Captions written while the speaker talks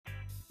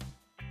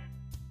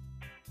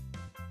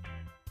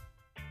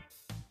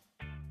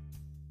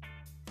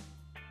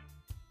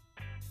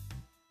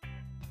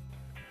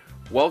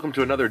Welcome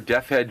to another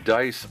Deff Head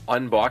Dice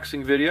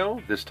unboxing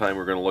video. This time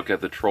we're going to look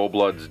at the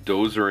Trollbloods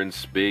Dozer and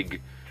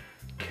Smigg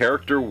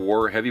Character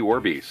Heavy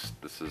Warbeast.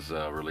 This is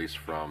released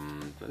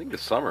from, I think,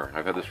 this summer.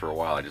 I've had this for a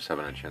while. I just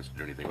haven't had a chance to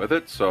do anything with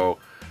it. So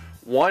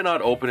why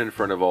not open in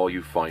front of all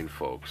you fine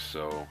folks?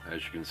 So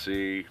as you can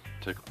see,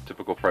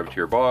 typical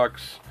privateer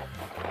box.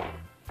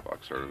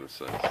 Box art on the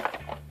side,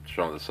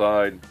 shown on the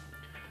side.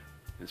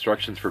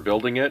 Instructions for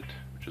building it,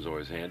 which is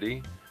always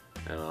handy.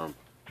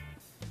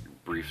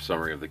 Brief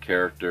summary of the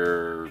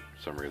character,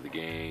 summary of the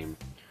game.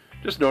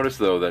 Just notice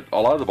though that a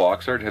lot of the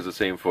box art has the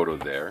same photo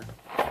there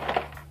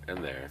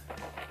and there,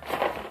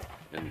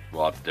 and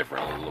well, it's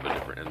different, a little bit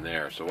different in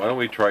there. So why don't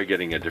we try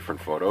getting a different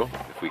photo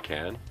if we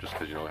can? Just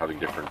because, you know, having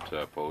different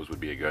pose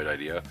would be a good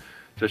idea,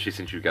 especially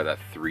since you've got that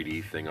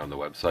 3D thing on the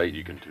website.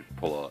 You can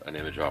pull an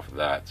image off of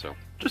that. So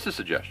just a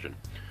suggestion.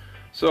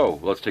 So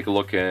let's take a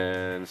look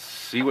and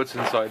see what's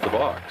inside the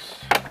box.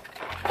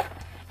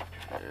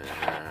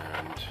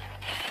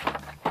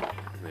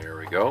 There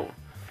we go.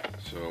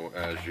 So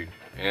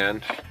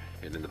and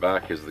in the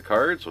back is the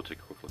card, so we'll take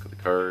a quick look at the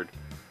card.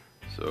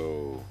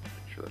 So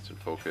make sure that's in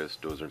focus.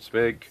 Dozer and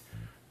Smigg,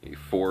 a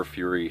 4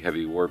 Fury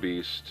Heavy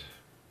Warbeast.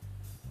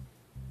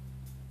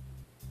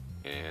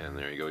 And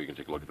there you go, you can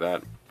take a look at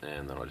that.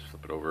 And then I'll just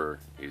flip it over.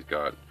 He's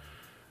got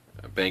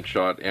a Bank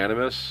Shot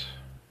Animus,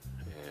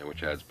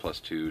 which adds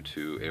 +2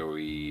 to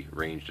AoE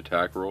ranged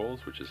attack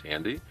rolls, which is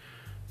handy.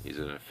 He's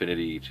an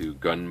affinity to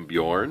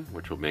Gunbjorn,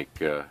 which will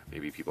make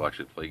maybe people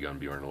actually play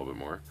Gunbjorn a little bit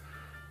more.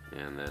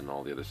 And then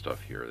all the other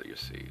stuff here that you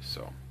see.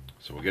 So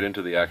we'll get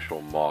into the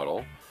actual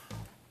model.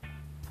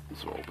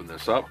 So we'll open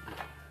this up.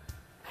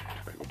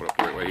 Try to open it up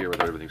the right way here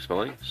without everything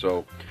spilling.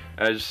 So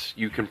as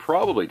you can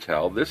probably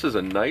tell, this is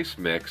a nice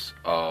mix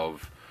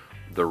of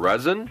the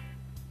resin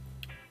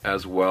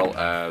as well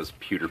as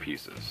pewter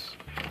pieces.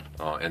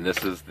 And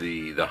this is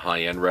the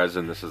high-end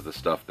resin. This is the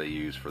stuff they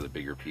use for the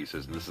bigger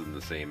pieces, and this isn't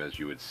the same as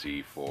you would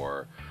see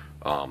for,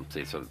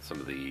 say, some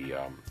of the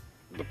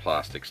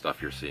plastic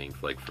stuff you're seeing,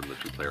 like from the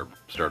 2-player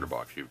starter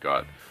box. You've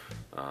got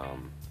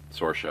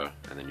Sorsha,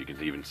 and then you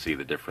can even see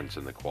the difference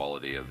in the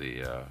quality of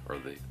the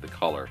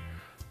color.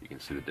 You can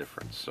see the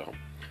difference. So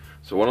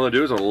what I'm going to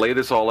do is I'm going to lay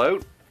this all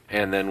out,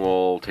 and then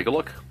we'll take a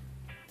look.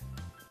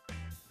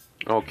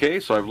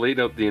 Okay, so I've laid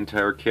out the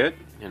entire kit,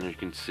 and you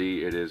can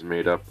see it is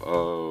made up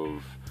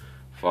of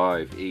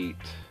 5, 8,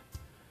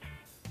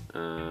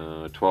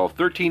 12,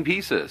 13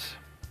 pieces.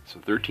 So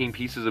 13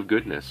 pieces of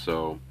goodness.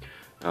 So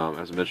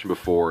as I mentioned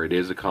before, it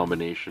is a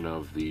combination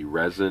of the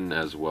resin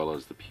as well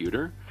as the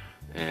pewter.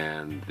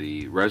 And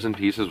the resin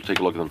pieces, we'll take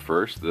a look at them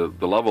first.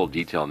 The level of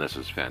detail in this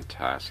is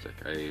fantastic.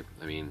 I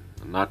mean,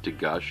 not to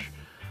gush,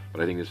 but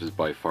I think this is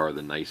by far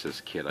the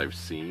nicest kit I've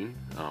seen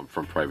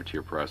from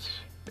Privateer Press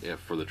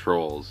for the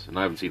Trolls. And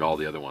I haven't seen all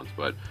the other ones,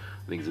 but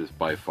I think this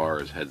by far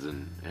is heads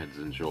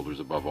and shoulders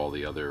above all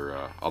the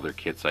other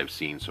kits I've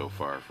seen so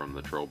far from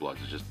the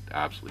Trollbloods. It's just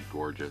absolutely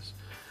gorgeous.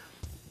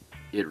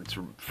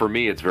 For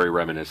me, it's very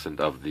reminiscent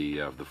of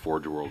the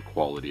Forge World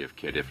quality of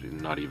kit, if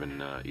not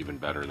even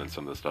better than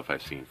some of the stuff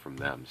I've seen from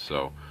them.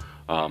 So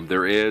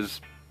there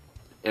is,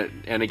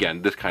 and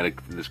again, this kind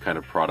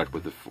of product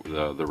with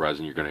the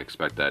resin, you're going to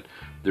expect that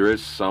there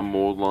is some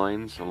mold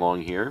lines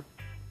along here.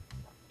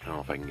 I don't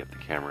know if I can get the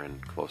camera in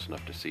close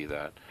enough to see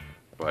that.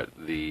 But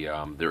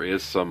there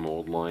is some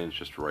mold lines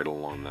just right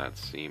along that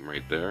seam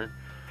right there.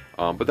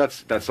 But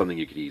that's something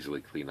you could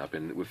easily clean up.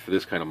 And for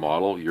this kind of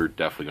model, you're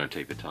definitely going to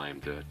take the time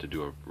to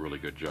do a really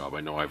good job.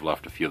 I know I've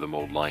left a few of the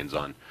mold lines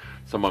on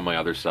some of my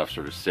other stuff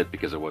sort of sit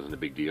because it wasn't a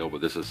big deal. But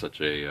this is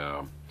such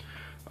a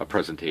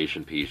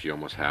presentation piece. You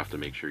almost have to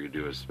make sure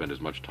you spend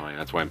as much time.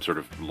 That's why I'm sort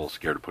of a little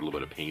scared to put a little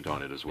bit of paint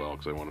on it as well,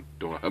 because I want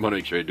to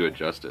make sure I do it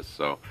justice.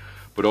 So.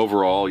 But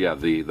overall, yeah,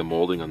 the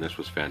molding on this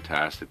was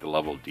fantastic. The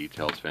level of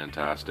detail is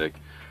fantastic.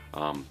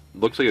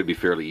 Looks like it'd be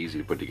fairly easy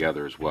to put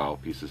together as well.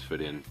 Pieces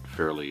fit in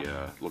fairly,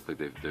 look like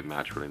they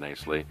match really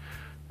nicely.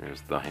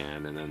 There's the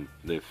hand, and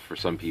then for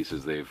some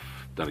pieces they've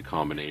done a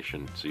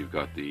combination. So you've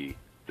got the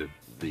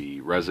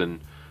resin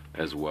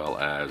as well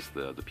as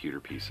the pewter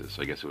pieces.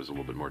 So I guess it was a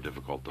little bit more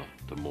difficult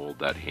to mold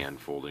that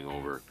hand folding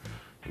over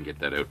and get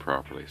that out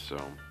properly.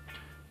 So,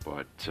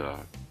 but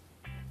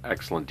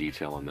excellent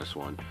detail on this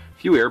one. A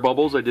few air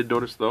bubbles I did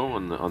notice though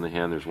on the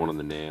hand. There's one on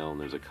the nail, and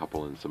there's a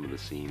couple in some of the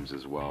seams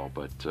as well.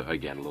 But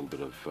again, a little bit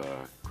of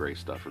gray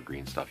stuff or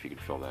green stuff, you can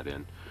fill that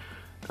in.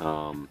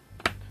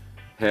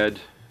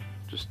 Head,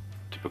 just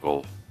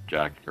typical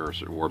Jack or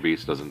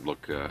Warbeast. Doesn't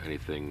look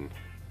anything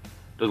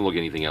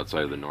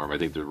outside of the norm. I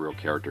think the real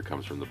character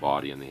comes from the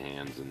body and the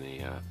hands and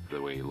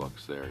the way he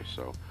looks there.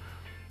 So,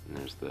 and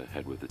there's the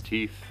head with the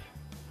teeth.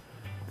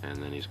 And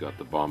then he's got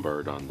the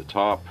bombard on the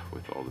top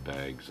with all the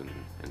bags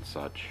and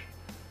such,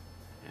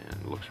 and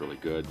it looks really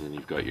good. And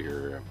you've got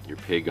your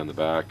pig on the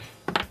back,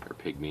 or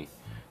pygmy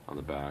on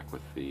the back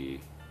with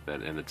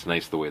and it's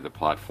nice the way the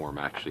platform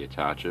actually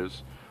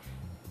attaches.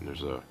 And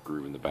there's a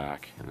groove in the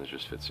back, and it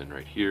just fits in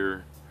right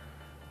here.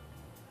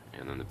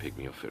 And then the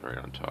pygmy will fit right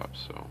on top.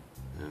 So,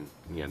 and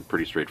again,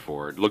 pretty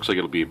straightforward. Looks like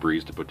it'll be a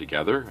breeze to put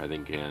together, I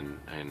think. And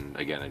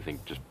again, I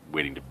think just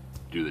waiting to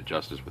do the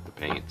justice with the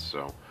paints.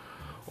 So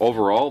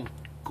overall,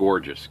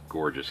 gorgeous,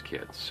 gorgeous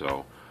kit.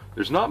 So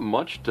there's not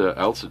much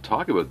else to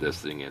talk about this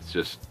thing. It's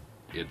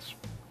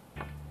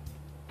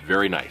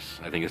very nice,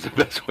 I think is the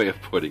best way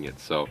of putting it.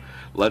 So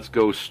let's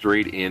go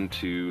straight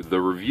into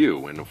the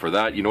review. And for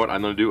that, you know what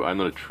I'm going to do? I'm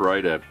going to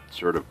try to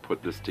sort of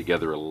put this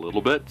together a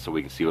little bit so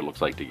we can see what it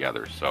looks like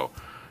together. So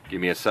give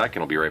me a sec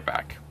and I'll be right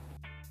back.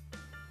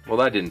 Well,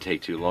 that didn't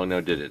take too long now,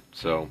 did it?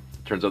 So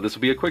it turns out this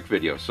will be a quick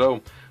video.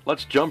 So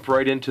let's jump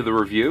right into the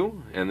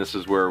review, and this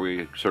is where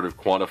we sort of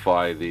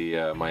quantify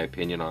the my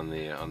opinion on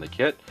the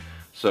kit.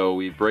 So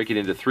we break it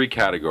into 3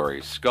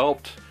 categories: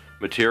 sculpt,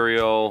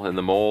 material, and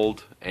the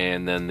mold,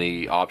 and then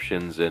the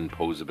options and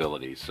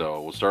posability.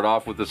 So we'll start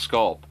off with the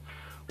sculpt.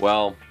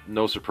 Well,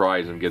 no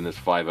surprise, I'm giving this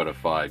 5 out of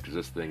 5 because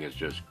this thing is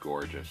just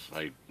gorgeous.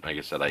 Like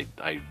I said,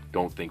 I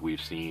don't think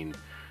we've seen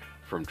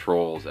from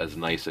Trolls as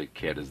nice a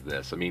kit as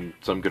this. I mean,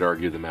 some could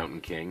argue the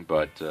Mountain King,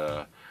 but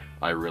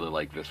I really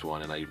like this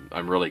one, and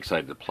I'm really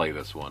excited to play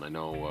this one. I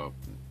know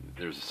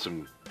there's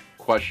some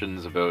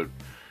questions about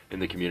in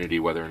the community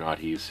whether or not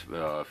he's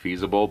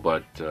feasible,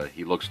 but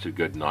he looks too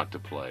good not to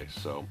play.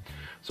 So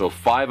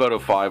 5 out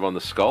of 5 on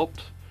the sculpt.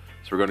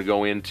 So we're going to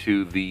go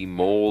into the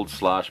mold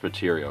slash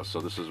material.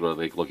 So this is where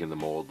they look in the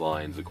mold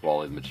lines, the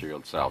quality of the material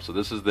itself. So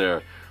this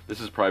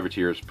is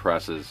Privateer's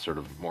Press's sort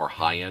of more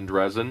high-end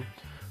resin.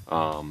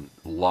 A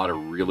lot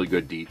of really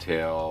good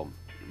detail,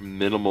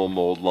 minimal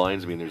mold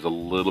lines. I mean, there's a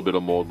little bit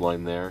of mold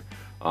line there,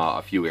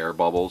 a few air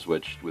bubbles,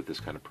 which with this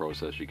kind of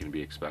process you can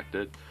be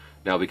expected.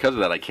 Now, because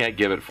of that, I can't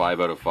give it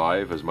 5 out of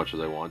 5 as much as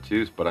I want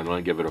to, but I'm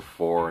going to give it a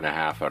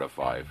 4.5 out of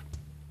 5.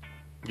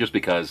 Just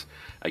because,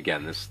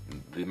 again,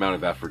 the amount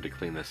of effort to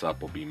clean this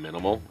up will be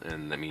minimal,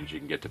 and that means you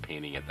can get to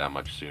painting it that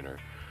much sooner.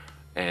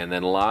 And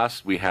then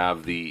last, we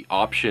have the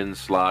options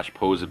slash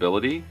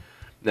posability.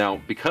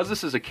 Now, because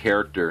this is a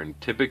character, and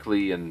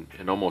typically in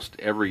almost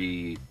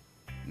every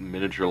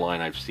miniature line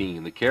I've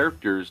seen, the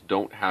characters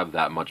don't have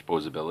that much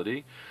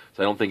posability,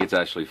 so I don't think it's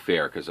actually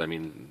fair, because I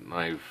mean,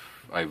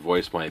 I've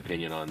voiced my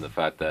opinion on the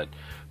fact that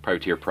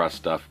Privateer Press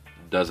stuff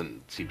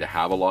doesn't seem to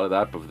have a lot of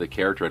that, but for the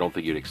character I don't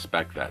think you'd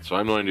expect that. So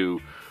I'm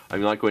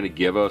not going to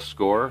give a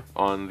score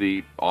on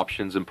the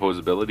options and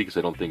posability because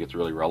I don't think it's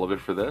really relevant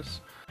for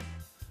this.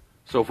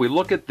 So if we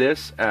look at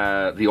this,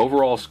 the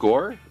overall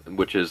score,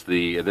 which is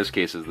in this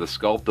case is the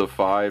sculpt of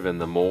 5 and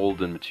the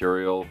mold and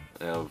material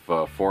of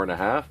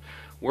 4.5,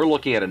 we're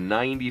looking at a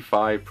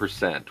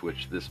 95%,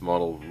 which this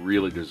model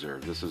really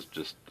deserves. This is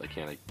just,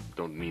 I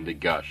don't mean to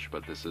gush,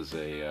 but this is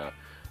a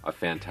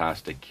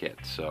fantastic kit.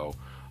 So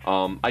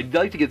I'd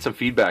like to get some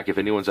feedback if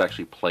anyone's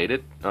actually played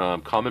it.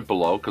 Comment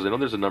below, because I know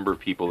there's a number of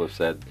people that have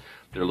said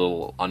they're a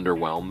little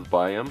underwhelmed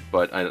by him,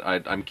 but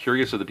I'm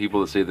curious of the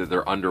people that say that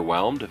they're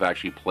underwhelmed have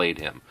actually played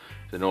him.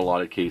 I know a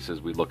lot of cases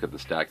we look at the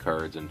stat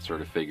cards and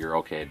sort of figure,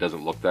 okay, it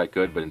doesn't look that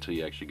good, but until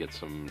you actually get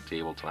some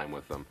table time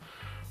with them.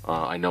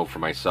 I know for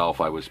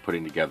myself, I was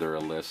putting together a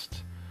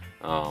list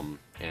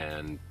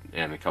and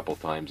a couple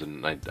times,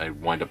 and I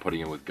wind up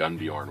putting it with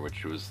Gunbjorn,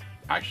 which was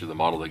actually the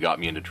model that got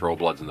me into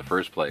Trollbloods in the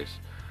first place.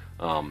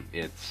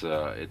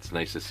 It's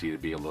nice to see to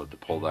be able to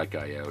pull that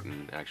guy out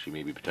and actually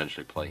maybe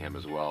potentially play him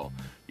as well,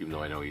 even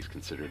though I know he's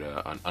considered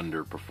an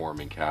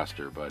underperforming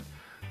caster. But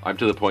I'm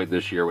to the point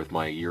this year with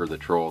my Year of the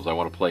Trolls, I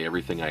want to play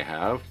everything I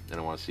have, and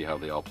I want to see how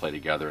they all play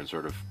together and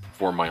sort of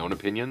form my own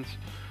opinions.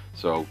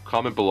 So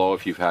comment below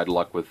if you've had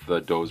luck with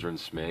Dozer and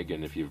Smigg,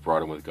 and if you've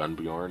brought him with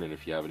Gunbjorn, and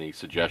if you have any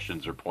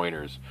suggestions or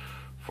pointers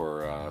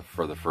for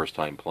the first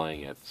time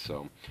playing it.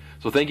 So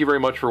thank you very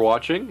much for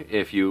watching.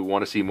 If you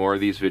want to see more of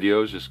these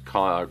videos, just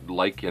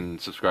like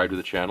and subscribe to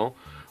the channel.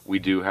 We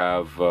do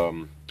have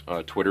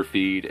a Twitter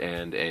feed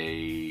and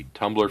a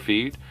Tumblr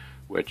feed,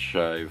 which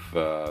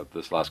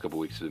this last couple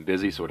weeks has been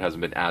busy, so it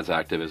hasn't been as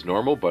active as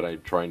normal, but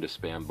I'm trying to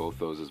spam both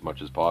those as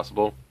much as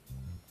possible.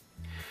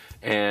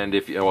 And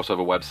I also have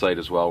a website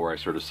as well where I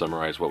sort of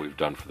summarize what we've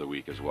done for the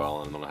week as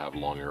well, and then I'll have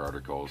longer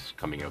articles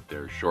coming out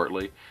there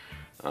shortly.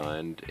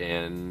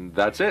 And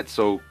that's it.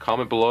 So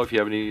comment below if you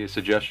have any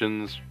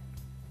suggestions,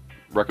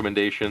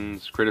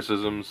 recommendations,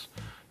 criticisms,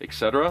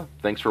 etc.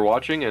 Thanks for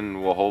watching,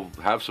 and we'll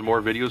have some more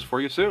videos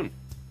for you soon.